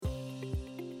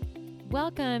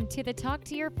Welcome to the Talk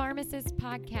to Your Pharmacist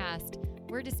podcast.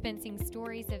 We're dispensing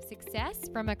stories of success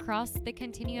from across the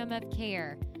continuum of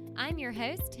care. I'm your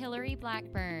host, Hillary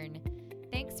Blackburn.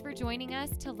 Thanks for joining us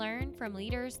to learn from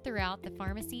leaders throughout the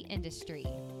pharmacy industry.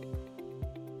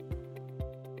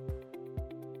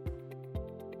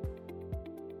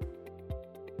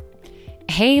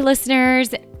 Hey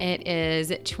listeners, it is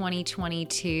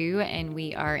 2022 and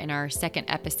we are in our second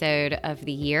episode of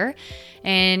the year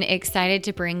and excited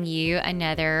to bring you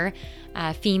another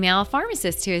female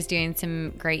pharmacist who is doing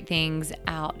some great things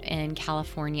out in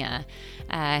California.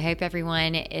 I hope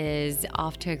everyone is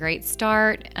off to a great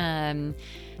start,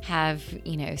 have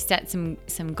set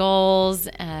some goals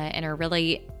and are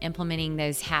really implementing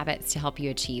those habits to help you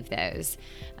achieve those.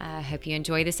 I hope you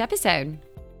enjoy this episode.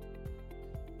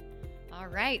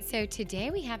 All right, so today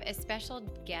we have a special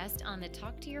guest on the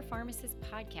Talk to Your Pharmacist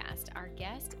podcast. Our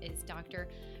guest is Dr.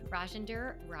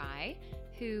 Rajendra Rai,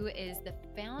 who is the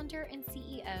founder and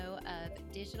CEO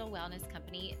of digital wellness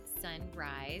company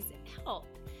Sunrise Health.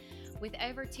 With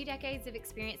over 2 decades of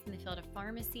experience in the field of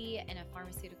pharmacy and of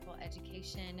pharmaceutical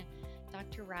education,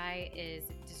 Dr. Rai is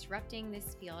disrupting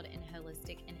this field in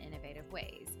holistic and innovative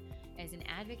ways. As an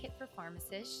advocate for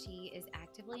pharmacists, she is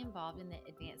actively involved in the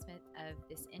advancement of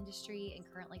this industry and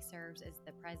currently serves as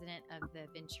the president of the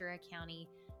Ventura County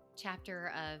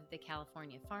chapter of the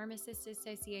California Pharmacists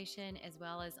Association, as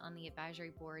well as on the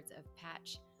advisory boards of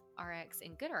Patch RX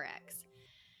and GoodRx.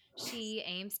 She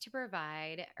aims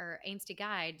to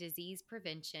guide disease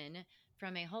prevention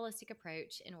from a holistic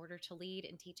approach in order to lead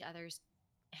and teach others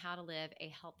how to live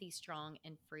a healthy, strong,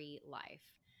 and free life.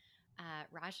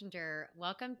 Rajendra,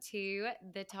 welcome to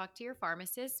the Talk to Your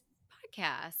Pharmacist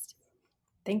podcast.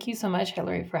 Thank you so much,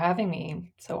 Hillary, for having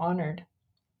me. So honored.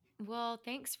 Well,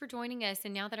 thanks for joining us.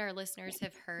 And now that our listeners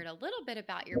have heard a little bit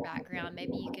about your background,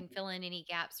 maybe you can fill in any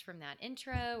gaps from that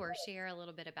intro or share a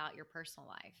little bit about your personal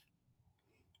life.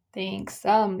 Thanks.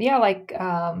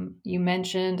 You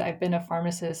mentioned, I've been a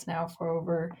pharmacist now for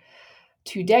over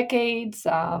 2 decades.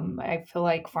 I feel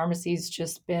like pharmacy's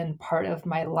just been part of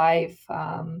my life.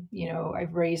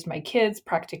 I've raised my kids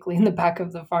practically in the back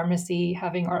of the pharmacy,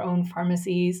 having our own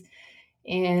pharmacies.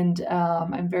 And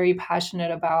I'm very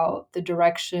passionate about the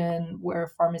direction where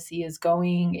pharmacy is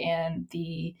going and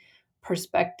the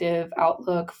perspective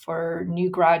outlook for new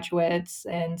graduates.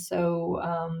 And so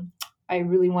I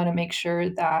really want to make sure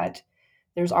that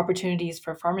there's opportunities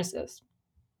for pharmacists.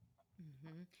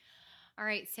 Mm-hmm. All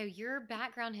right. So your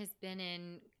background has been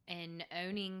in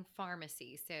owning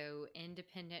pharmacies, so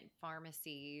independent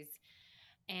pharmacies.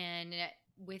 And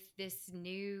with this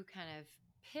new kind of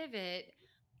pivot,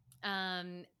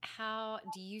 how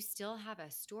do you still have a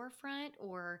storefront,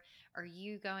 or are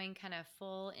you going kind of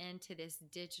full into this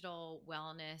digital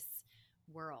wellness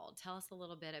world? Tell us a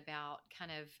little bit about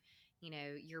kind of,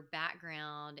 your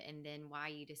background and then why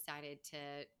you decided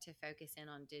to focus in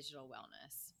on digital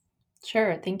wellness.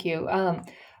 Sure, thank you.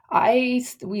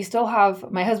 We still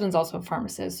have, my husband's also a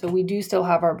pharmacist, so we do still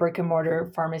have our brick and mortar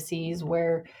pharmacies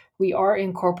where we are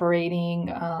incorporating,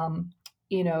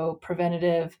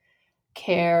 preventative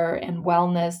care and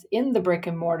wellness in the brick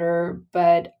and mortar.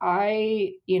 But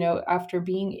after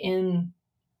being in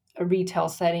a retail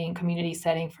setting, community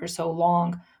setting for so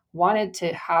long, wanted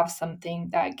to have something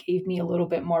that gave me a little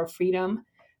bit more freedom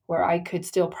where I could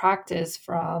still practice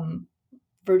from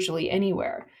virtually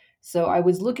anywhere. So I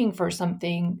was looking for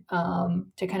something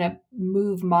to kind of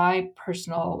move my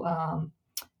personal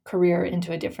career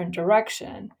into a different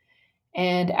direction.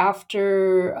 And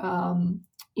after,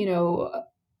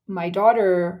 my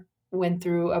daughter went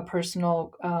through a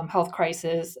personal health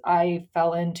crisis, I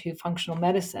fell into functional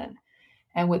medicine.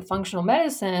 And with functional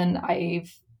medicine, I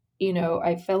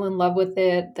fell in love with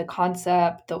it, the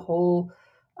concept, the whole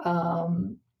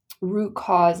um, root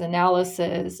cause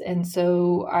analysis. And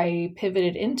so I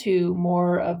pivoted into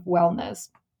more of wellness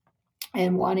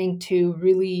and wanting to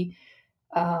really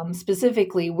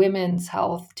specifically women's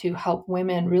health to help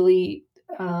women really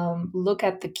look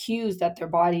at the cues that their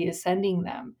body is sending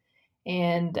them.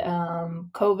 And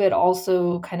COVID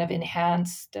also kind of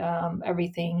enhanced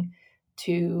everything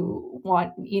to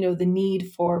want, the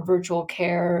need for virtual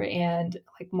care and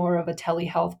like more of a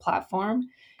telehealth platform.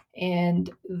 And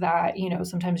that,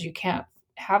 sometimes you can't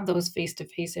have those face to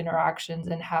face interactions,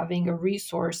 and having a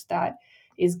resource that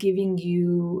is giving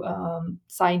you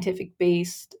scientific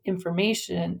based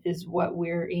information is what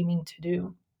we're aiming to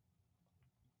do.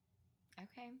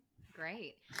 Okay,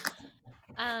 great.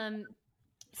 Um,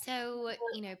 so,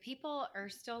 people are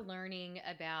still learning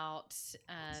about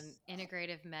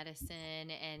integrative medicine,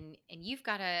 and you've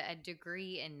got a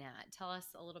degree in that. Tell us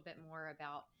a little bit more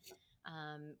about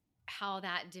um, how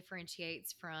that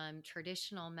differentiates from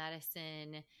traditional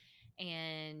medicine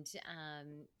and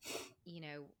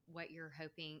what you're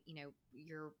hoping,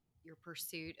 your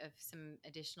pursuit of some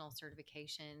additional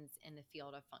certifications in the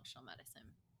field of functional medicine.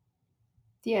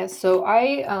 Yeah, so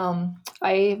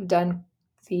I've done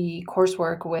the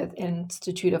coursework with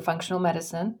Institute of Functional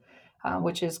Medicine,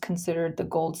 which is considered the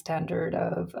gold standard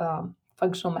of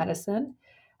functional medicine,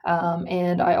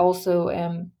 and I also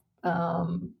am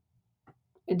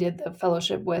I did the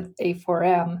fellowship with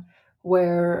A4M,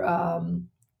 where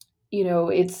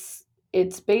it's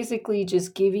basically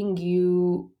just giving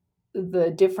you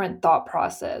the different thought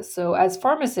process. So as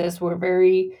pharmacists, we're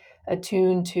very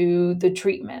attuned to the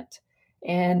treatment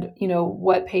and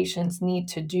what patients need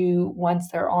to do once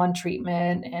they're on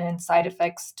treatment and side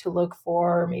effects to look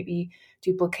for, maybe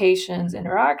duplications,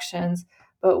 interactions.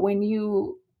 But when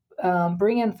you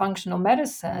bring in functional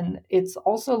medicine, it's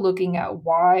also looking at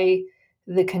why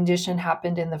the condition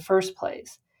happened in the first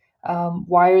place.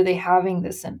 Why are they having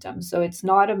the symptoms? So it's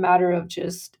not a matter of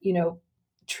just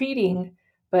treating,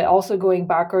 but also going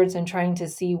backwards and trying to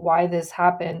see why this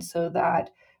happened, so that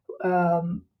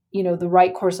the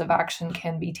right course of action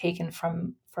can be taken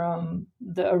from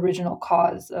the original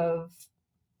cause of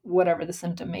whatever the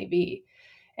symptom may be.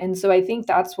 And so I think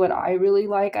that's what I really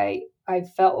like. I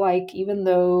felt like, even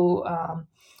though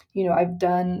I've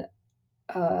done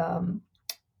um,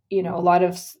 a lot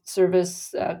of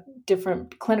service,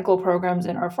 different clinical programs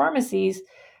in our pharmacies,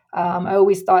 I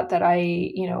always thought that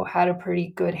I had a pretty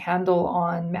good handle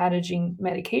on managing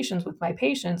medications with my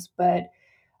patients, but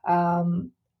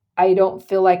um, I don't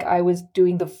feel like I was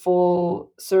doing the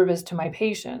full service to my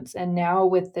patients. And now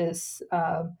with this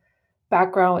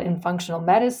background in functional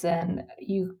medicine,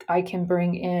 I can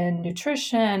bring in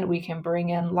nutrition, we can bring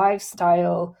in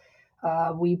lifestyle,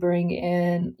 we bring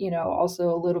in,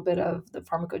 also a little bit of the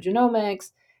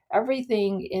pharmacogenomics,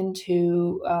 everything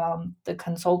into the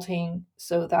consulting,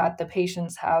 so that the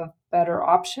patients have better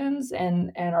options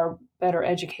and are better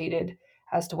educated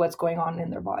as to what's going on in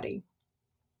their body.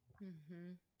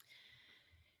 Mm-hmm.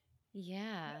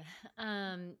 Yeah.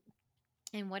 Um,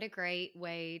 and what a great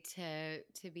way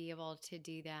to be able to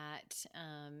do that.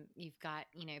 You've got,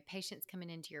 patients coming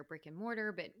into your brick and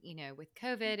mortar, but with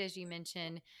COVID, as you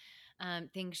mentioned,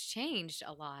 things changed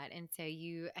a lot. And so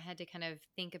you had to kind of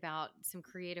think about some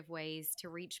creative ways to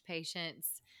reach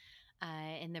patients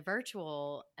in the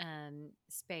virtual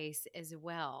space as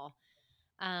well.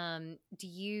 Do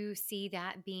you see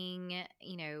that being,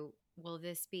 will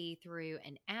this be through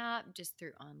an app, just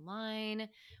through online?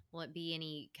 Will it be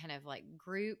any kind of like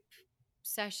group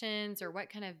sessions, or what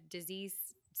kind of disease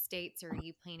states are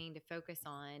you planning to focus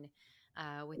on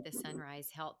with the Sunrise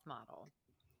Health model?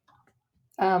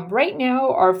 Right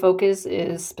now, our focus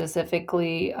is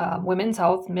specifically women's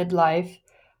health, midlife,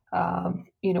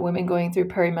 women going through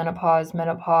perimenopause,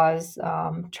 menopause,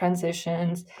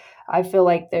 transitions. I feel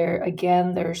like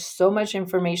there's so much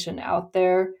information out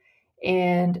there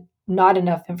and not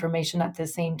enough information at the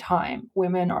same time.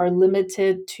 Women are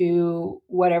limited to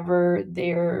whatever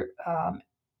they're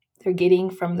getting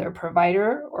from their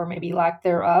provider, or maybe lack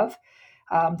thereof.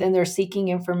 Then they're seeking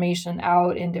information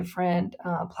out in different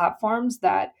platforms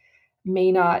that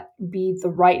may not be the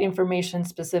right information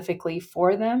specifically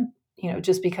for them.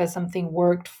 Just because something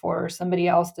worked for somebody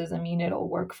else doesn't mean it'll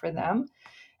work for them.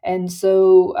 And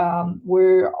so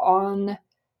we're on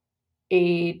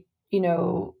a,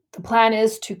 the plan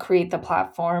is to create the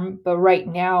platform, but right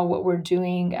now what we're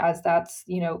doing, as that's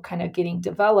kind of getting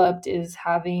developed, is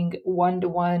having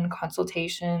one-to-one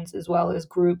consultations as well as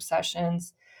group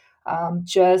sessions,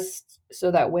 just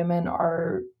so that women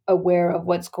are aware of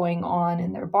what's going on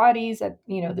in their bodies, that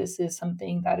this is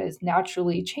something that is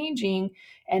naturally changing,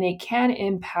 and it can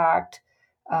impact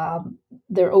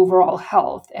their overall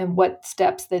health, and what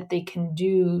steps that they can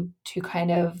do to kind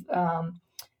of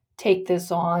take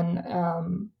this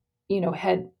on,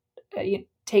 head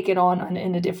take it on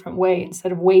in a different way,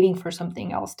 instead of waiting for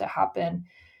something else to happen.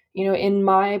 In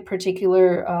my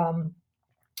particular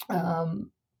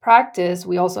practice,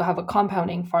 we also have a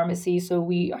compounding pharmacy, so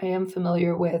I am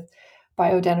familiar with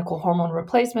bioidentical hormone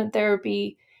replacement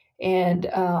therapy, and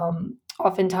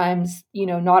oftentimes,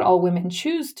 not all women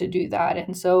choose to do that,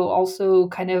 and so also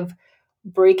kind of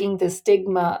breaking the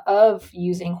stigma of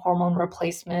using hormone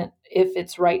replacement, if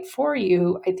it's right for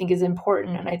you, I think is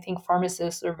important. And I think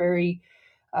pharmacists are very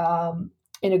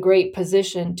in a great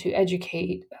position to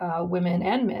educate women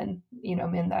and men,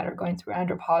 men that are going through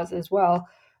andropause as well,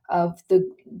 of the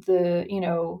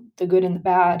good and the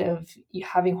bad of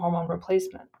having hormone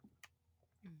replacement.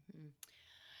 Mhm.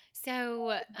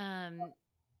 So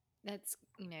that's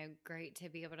great to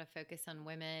be able to focus on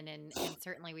women, and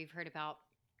certainly we've heard about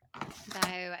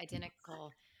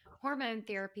bioidentical hormone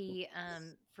therapy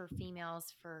for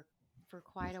females for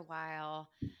quite a while.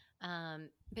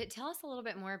 But tell us a little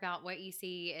bit more about what you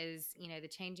see as the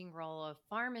changing role of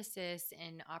pharmacists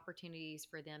and opportunities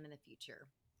for them in the future.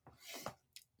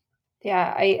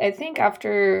 Yeah, I think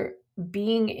after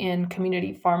being in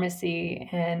community pharmacy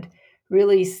and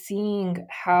really seeing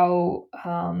how,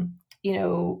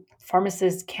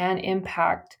 pharmacists can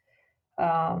impact,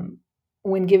 um,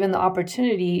 when given the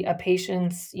opportunity, a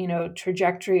patient's,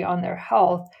 trajectory on their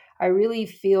health, I really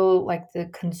feel like the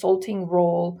consulting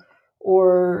role,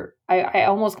 or I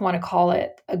almost want to call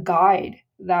it a guide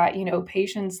that,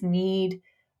 patients need,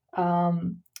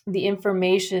 the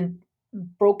information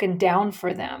broken down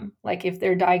for them. Like if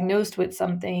they're diagnosed with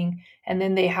something and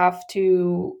then they have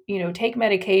to, take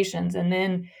medications and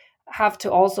then have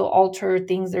to also alter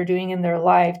things they're doing in their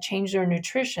life, change their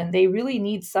nutrition, they really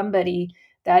need somebody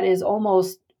that is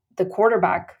almost the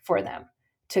quarterback for them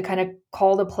to kind of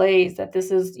call the plays, that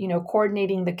this is,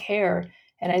 coordinating the care.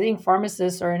 And I think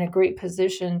pharmacists are in a great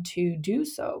position to do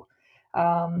so.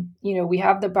 We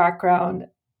have the background,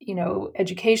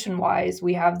 education wise,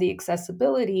 we have the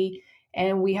accessibility,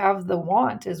 and we have the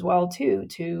want as well too,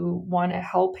 to want to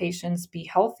help patients be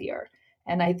healthier.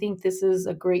 And I think this is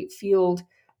a great field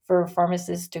for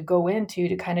pharmacists to go into,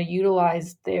 to kind of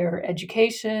utilize their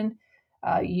education,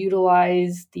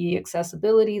 utilize the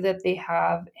accessibility that they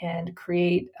have, and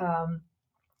create,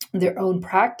 their own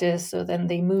practice. So then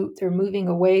they're moving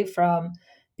away from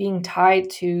being tied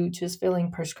to just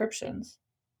filling prescriptions.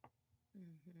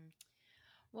 Hmm.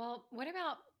 Well, what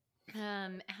about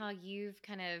how you've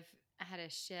kind of had a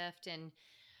shift, and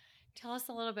tell us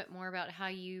a little bit more about how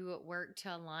you work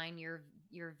to align your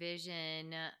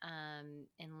vision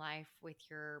in life with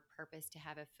your purpose to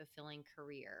have a fulfilling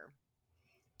career.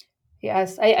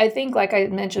 Yes, I think, like I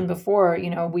mentioned before,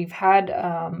 we've had,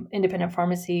 independent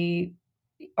pharmacy,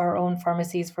 our own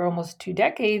pharmacies for almost 2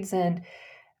 decades. And,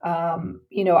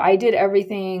 I did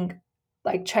everything,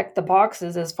 like check the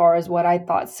boxes as far as what I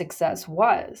thought success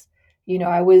was.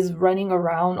 I was running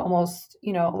around almost,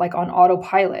 like on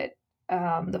autopilot.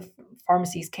 The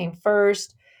pharmacies came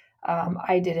first.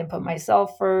 I didn't put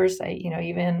myself first.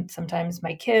 Even sometimes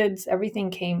my kids,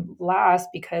 everything came last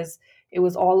because it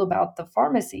was all about the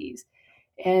pharmacies.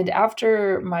 And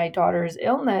after my daughter's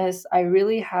illness, I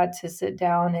really had to sit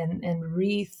down and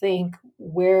rethink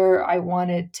where I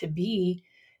wanted to be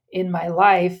in my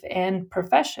life and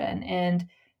profession. And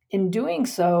in doing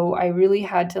so, I really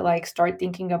had to like start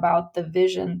thinking about the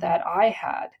vision that I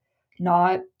had,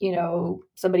 not,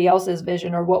 somebody else's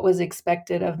vision or what was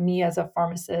expected of me as a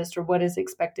pharmacist or what is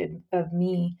expected of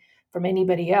me from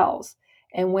anybody else.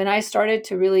 And when I started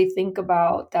to really think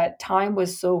about that, time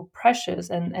was so precious,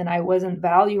 and I wasn't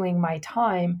valuing my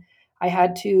time, I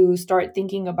had to start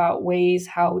thinking about ways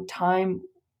how time,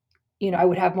 I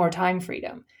would have more time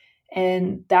freedom.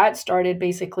 And that started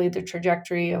basically the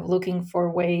trajectory of looking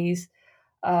for ways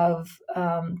of,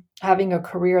 having a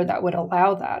career that would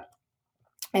allow that.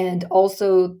 And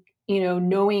also,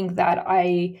 knowing that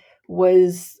I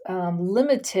was,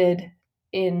 limited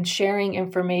in sharing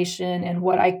information and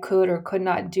what I could or could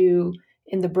not do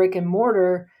in the brick and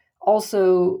mortar,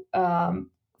 also,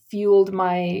 fueled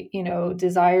my,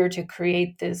 desire to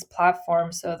create this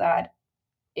platform so that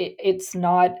it's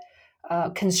not,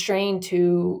 constrained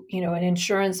to, an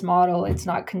insurance model. It's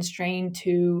not constrained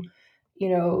to,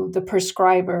 the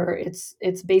prescriber.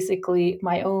 It's basically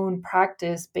my own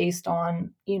practice based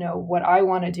on, what I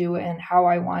want to do and how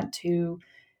I want to,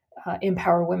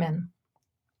 empower women.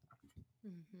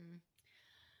 Hmm.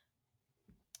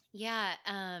 Yeah,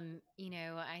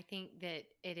 I think that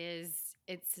it's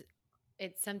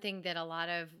something that a lot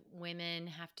of women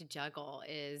have to juggle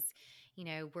is,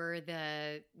 we're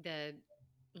the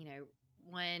you know,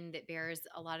 one that bears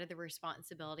a lot of the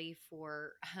responsibility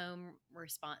for home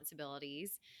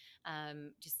responsibilities,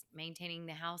 just maintaining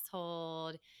the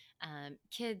household,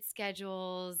 kids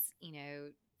schedules,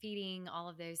 feeding, all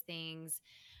of those things.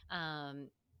 Um,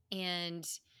 and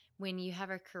when you have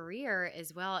a career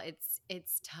as well,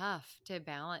 it's tough to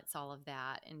balance all of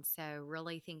that. And so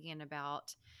really thinking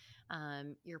about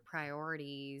your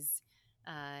priorities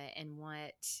and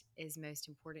what is most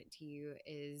important to you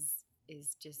is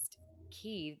just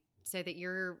key so that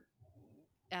you're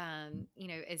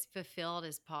as fulfilled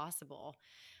as possible.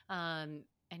 I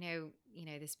know,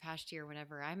 this past year,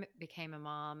 whenever became a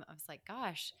mom, I was like,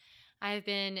 gosh, I've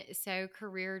been so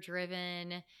career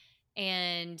driven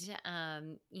And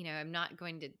I'm not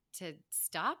going to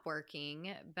stop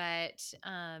working, but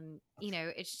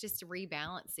it's just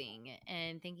rebalancing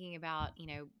and thinking about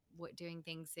what doing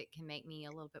things that can make me a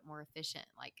little bit more efficient,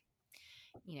 like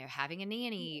having a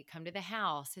nanny come to the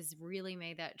house has really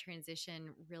made that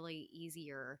transition really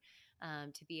easier,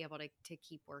 to be able to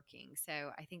keep working.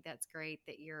 So I think that's great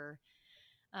that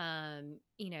um,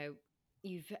 you know,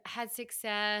 you've had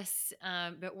success,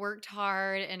 but worked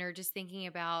hard and are just thinking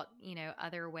about,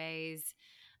 other ways,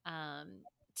 um,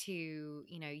 to,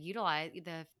 utilize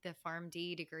the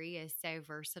PharmD degree is so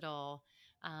versatile.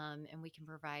 And we can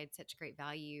provide such great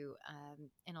value,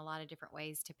 in a lot of different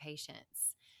ways to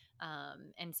patients.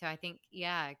 And so I think,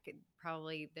 yeah,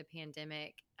 probably the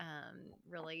pandemic,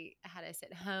 really had us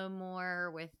at home more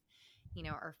with,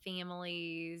 our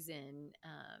families and,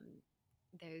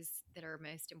 those that are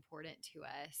most important to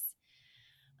us.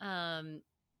 Um,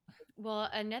 well,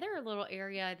 another little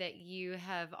area that you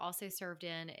have also served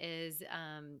in is,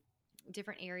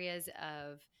 different areas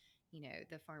of,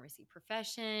 the pharmacy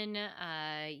profession.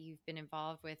 You've been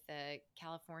involved with the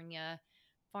California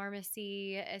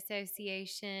Pharmacy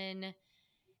Association.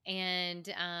 And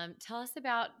tell us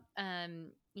about,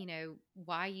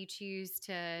 why you choose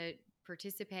to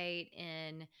participate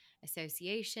in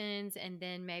associations, and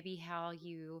then maybe how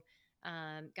you,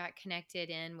 got connected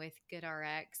in with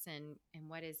GoodRx, and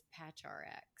what is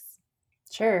PatchRx.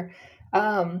 Sure.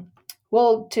 Um,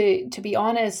 well, to be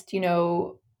honest,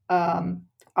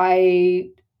 I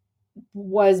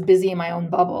was busy in my own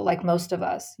bubble, like most of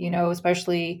us,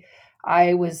 especially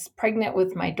I was pregnant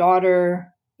with my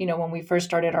daughter, when we first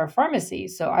started our pharmacy.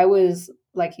 So I was,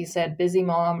 like you said, busy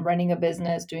mom, running a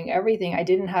business, doing everything. I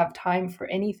didn't have time for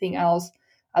anything else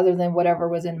other than whatever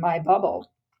was in my bubble.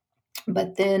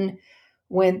 But then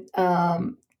when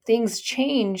things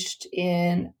changed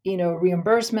in,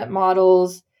 reimbursement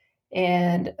models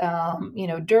and,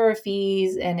 Dura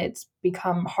fees, and it's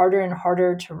become harder and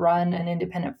harder to run an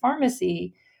independent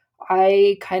pharmacy,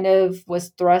 I kind of was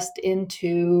thrust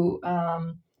into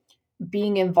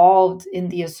being involved in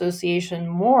the association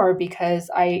more because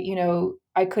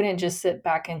I couldn't just sit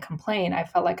back and complain. I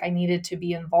felt like I needed to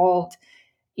be involved,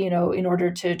 in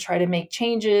order to try to make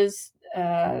changes.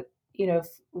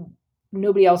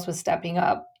 Nobody else was stepping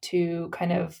up to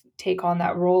kind of take on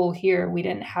that role here. We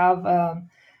didn't have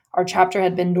our chapter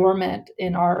had been dormant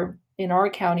in our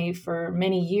county for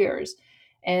many years,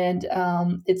 and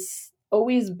it's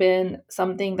always been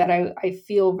something that I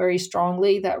feel very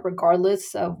strongly that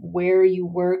regardless of where you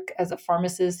work as a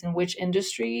pharmacist in which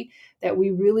industry, that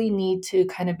we really need to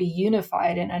kind of be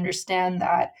unified and understand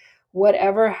that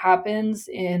whatever happens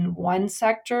in one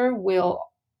sector will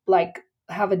like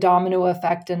have a domino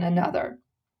effect in another.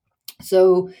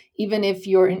 So even if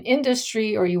you're in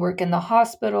industry or you work in the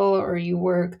hospital or you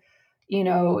work,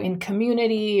 in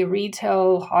community,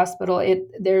 retail, hospital,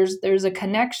 there's a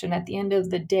connection. At the end of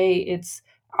the day, it's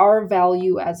our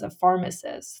value as a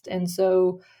pharmacist. And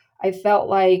so I felt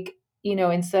like,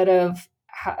 instead of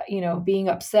being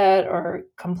upset or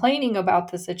complaining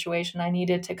about the situation, I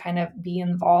needed to kind of be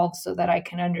involved so that I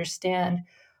can understand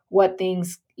what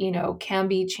things, can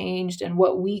be changed and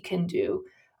what we can do,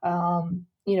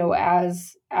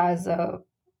 as a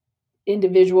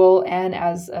individual and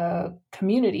as a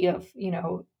community of,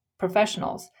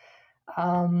 professionals.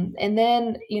 And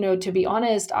then, to be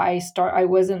honest, I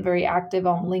wasn't very active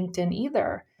on LinkedIn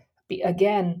either.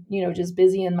 Again, just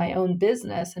busy in my own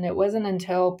business. And it wasn't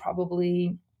until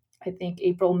probably, I think,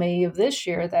 April, May of this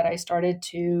year that I started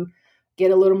to get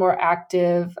a little more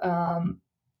active,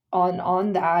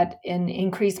 on that and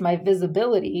increase my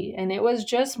visibility. And it was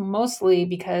just mostly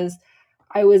because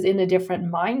I was in a different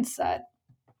mindset.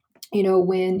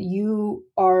 When you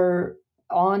are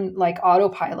on like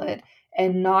autopilot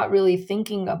and not really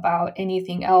thinking about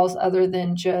anything else other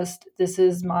than just this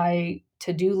is my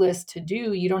to-do list to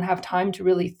do, you don't have time to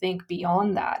really think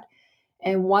beyond that.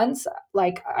 And once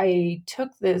like I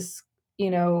took this,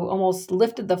 almost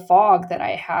lifted the fog that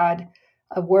I had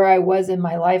of where I was in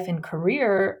my life and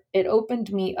career, it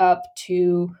opened me up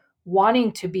to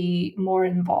wanting to be more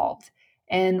involved.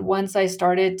 And once I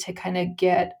started to kind of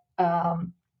get,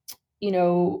 you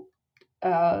know,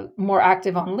 more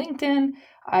active on LinkedIn,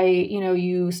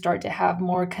 you start to have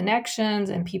more connections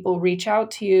and people reach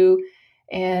out to you.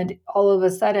 And all of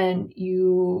a sudden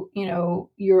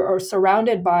you're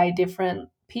surrounded by different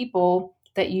people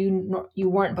that you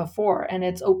weren't before. And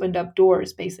it's opened up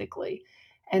doors basically.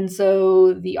 And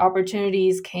so the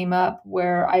opportunities came up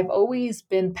where I've always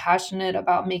been passionate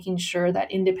about making sure that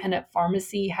independent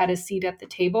pharmacy had a seat at the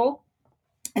table.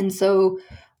 And so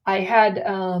I had,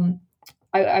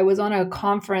 I was on a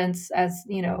conference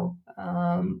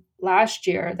last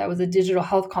year that was a digital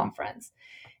health conference,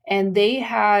 and they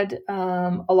had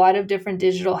a lot of different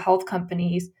digital health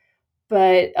companies,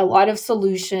 but a lot of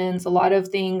solutions, a lot of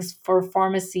things for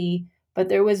pharmacy, but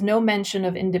there was no mention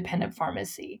of independent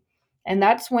pharmacy. And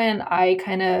that's when I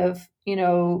kind of,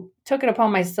 took it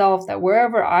upon myself that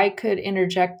wherever I could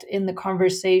interject in the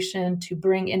conversation to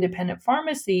bring independent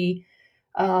pharmacy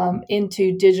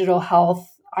into digital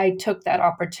health, I took that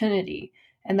opportunity.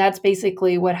 And that's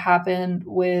basically what happened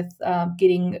with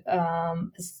getting,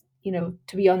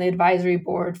 to be on the advisory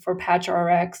board for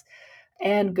PatchRx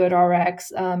and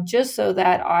GoodRx, just so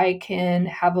that I can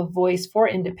have a voice for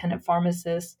independent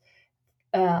pharmacists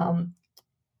um,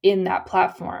 in that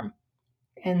platform.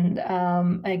 And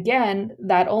again,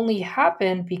 that only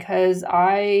happened because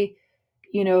I,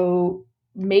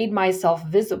 made myself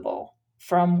visible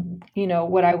from,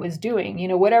 what I was doing.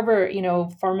 Whatever,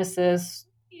 pharmacists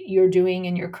you're doing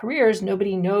in your careers,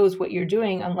 nobody knows what you're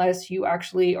doing unless you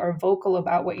actually are vocal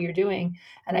about what you're doing.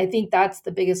 And I think that's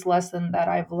the biggest lesson that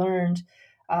I've learned,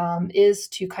 is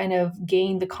to kind of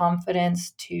gain the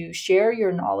confidence to share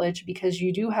your knowledge because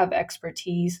you do have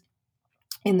expertise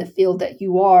in the field that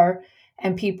you are,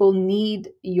 and people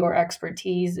need your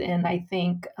expertise. And I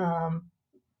think,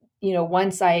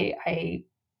 once I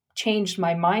changed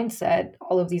my mindset,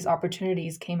 all of these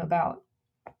opportunities came about.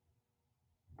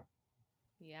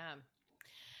 Yeah.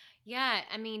 Yeah.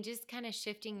 I mean, just kind of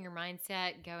shifting your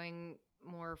mindset, going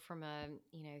more from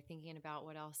thinking about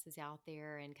what else is out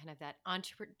there and kind of that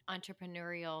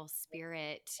entrepreneurial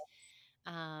spirit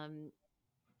um,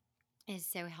 is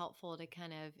so helpful to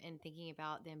kind of in thinking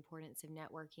about the importance of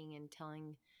networking and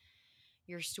telling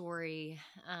your story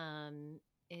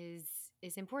is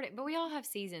is important. But we all have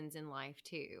seasons in life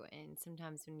too, and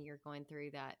sometimes when you're going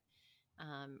through that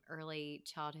early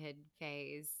childhood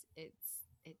phase,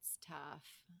 it's tough.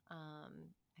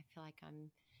 I feel like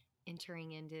I'm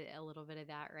entering into a little bit of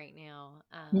that right now.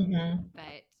 Mm-hmm.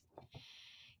 But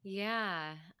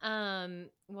yeah,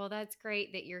 well, that's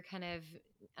great that you're kind of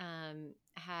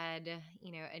had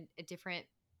a different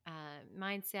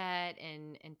mindset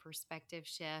and perspective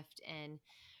shift and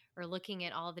or looking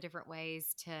at all the different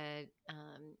ways to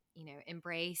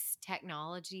embrace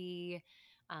technology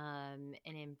and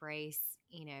embrace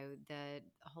the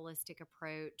holistic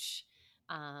approach.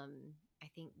 I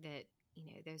think that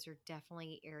those are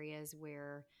definitely areas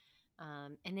where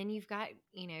and then you've got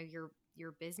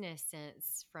your business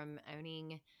sense from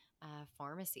owning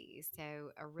pharmacies,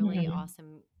 so a really Mm-hmm.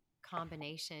 awesome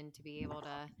combination to be able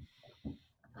to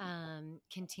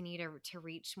continue to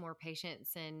reach more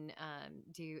patients and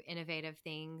do innovative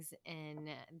things in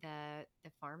the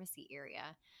pharmacy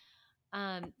area.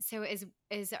 So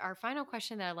is our final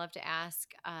question that I love to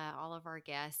ask all of our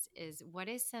guests is, what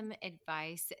is some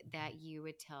advice that you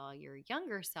would tell your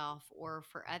younger self or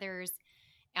for others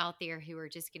out there who are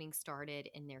just getting started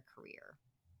in their career?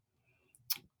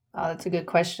 Oh, that's a good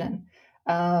question.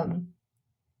 Um,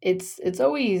 it's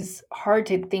always hard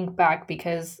to think back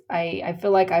because I feel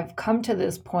like I've come to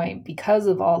this point because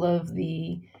of all of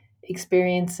the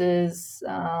experiences,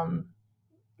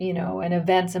 and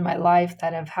events in my life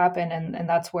that have happened, and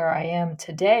that's where I am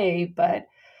today. But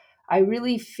I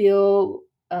really feel,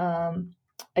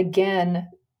 again,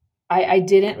 I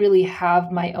didn't really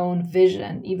have my own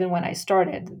vision even when I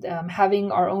started.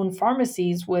 Having our own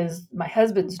pharmacies was my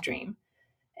husband's dream,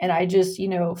 and I just,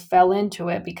 fell into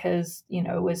it because,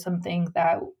 it was something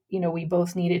that, we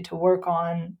both needed to work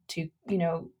on to,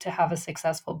 to have a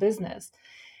successful business.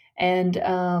 And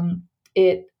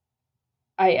it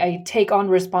I take on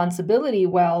responsibility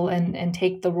well, and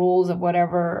take the rules of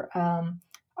whatever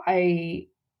I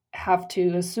have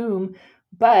to assume,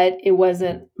 but it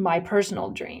wasn't my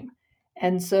personal dream.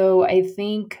 And so I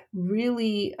think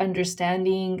really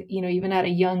understanding, even at a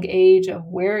young age, of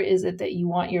where is it that you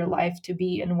want your life to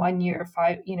be in 1 year,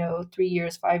 3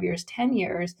 years, 5 years, 10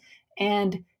 years,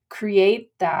 and create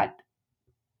that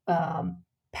um,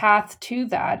 path to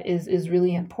that is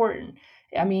really important.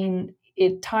 I mean,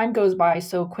 it time goes by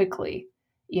so quickly.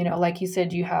 Like you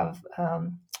said, you have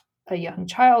a young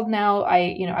child now.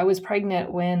 I was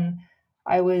pregnant when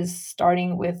I was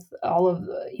starting with all of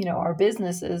our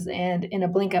businesses, and in a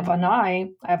blink of an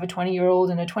eye, I have a 20-year-old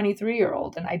and a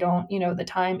 23-year-old, and I don't, the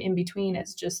time in between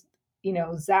is just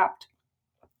zapped.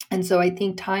 And so I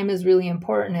think time is really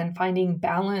important, and finding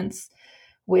balance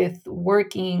with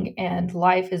working and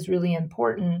life is really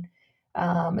important,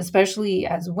 especially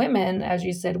as women. As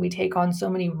you said, we take on so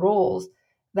many roles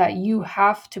that you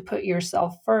have to put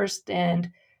yourself first. And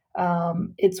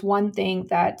it's one thing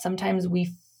that sometimes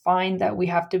we find that we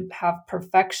have to have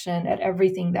perfection at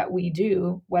everything that we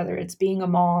do, whether it's being a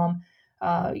mom,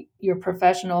 your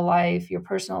professional life, your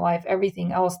personal life,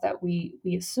 everything else that we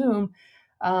assume.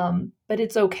 But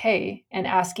it's okay, and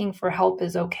asking for help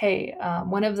is okay.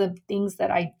 One of the things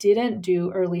that I didn't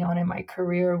do early on in my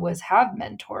career was have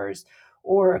mentors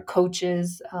or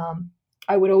coaches.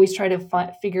 I would always try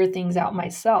to figure things out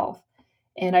myself.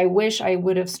 And I wish I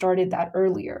would have started that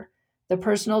earlier. The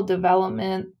personal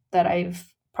development that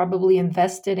I've probably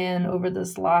invested in over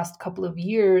this last couple of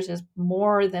years is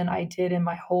more than I did in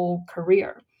my whole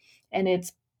career. And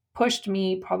it's pushed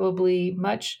me probably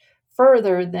much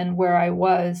further than where I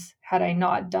was had I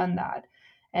not done that.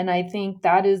 And I think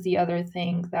that is the other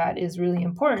thing that is really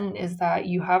important, is that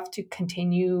you have to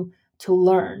continue to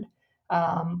learn.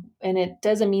 And it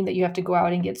doesn't mean that you have to go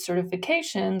out and get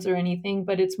certifications or anything,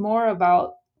 but it's more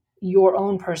about your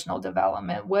own personal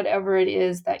development, whatever it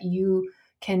is that you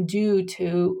can do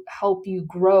to help you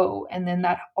grow. And then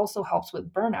that also helps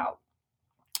with burnout,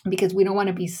 because we don't want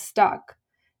to be stuck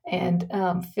and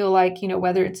feel like,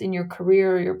 whether it's in your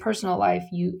career or your personal life,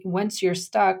 once you're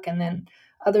stuck and then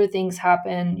other things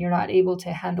happen, you're not able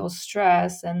to handle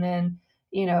stress, and then,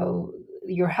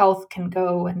 your health can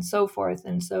go and so forth.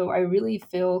 And so I really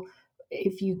feel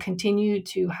if you continue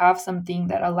to have something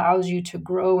that allows you to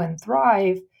grow and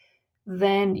thrive,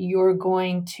 then you're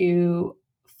going to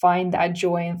find that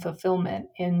joy and fulfillment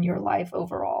in your life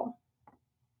overall.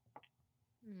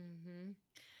 Mm-hmm.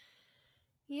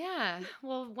 Yeah,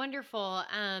 well, wonderful.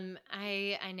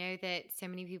 I know that so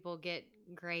many people get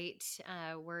great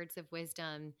words of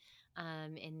wisdom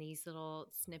in these little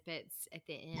snippets at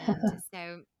the end.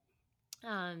 So,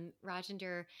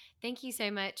 Rajender, thank you so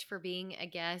much for being a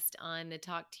guest on the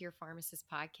Talk to Your Pharmacist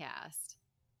podcast.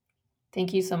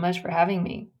 Thank you so much for having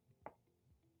me.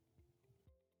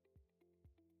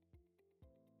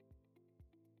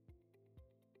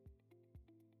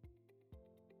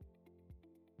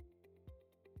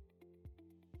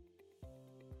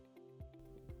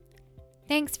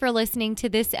 Thanks for listening to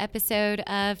this episode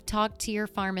of Talk to Your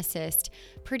Pharmacist,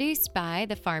 produced by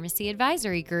the Pharmacy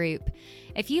Advisory Group.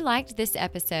 If you liked this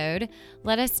episode,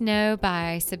 let us know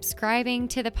by subscribing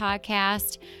to the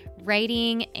podcast,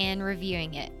 rating, and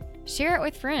reviewing it. Share it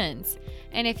with friends.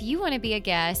 And if you want to be a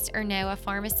guest or know a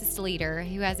pharmacist leader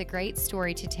who has a great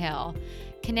story to tell,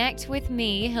 connect with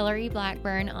me, Hillary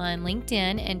Blackburn, on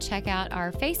LinkedIn and check out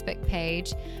our Facebook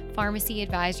page, Pharmacy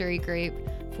Advisory Group,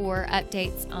 for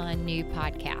updates on new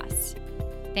podcasts.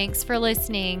 Thanks for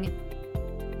listening.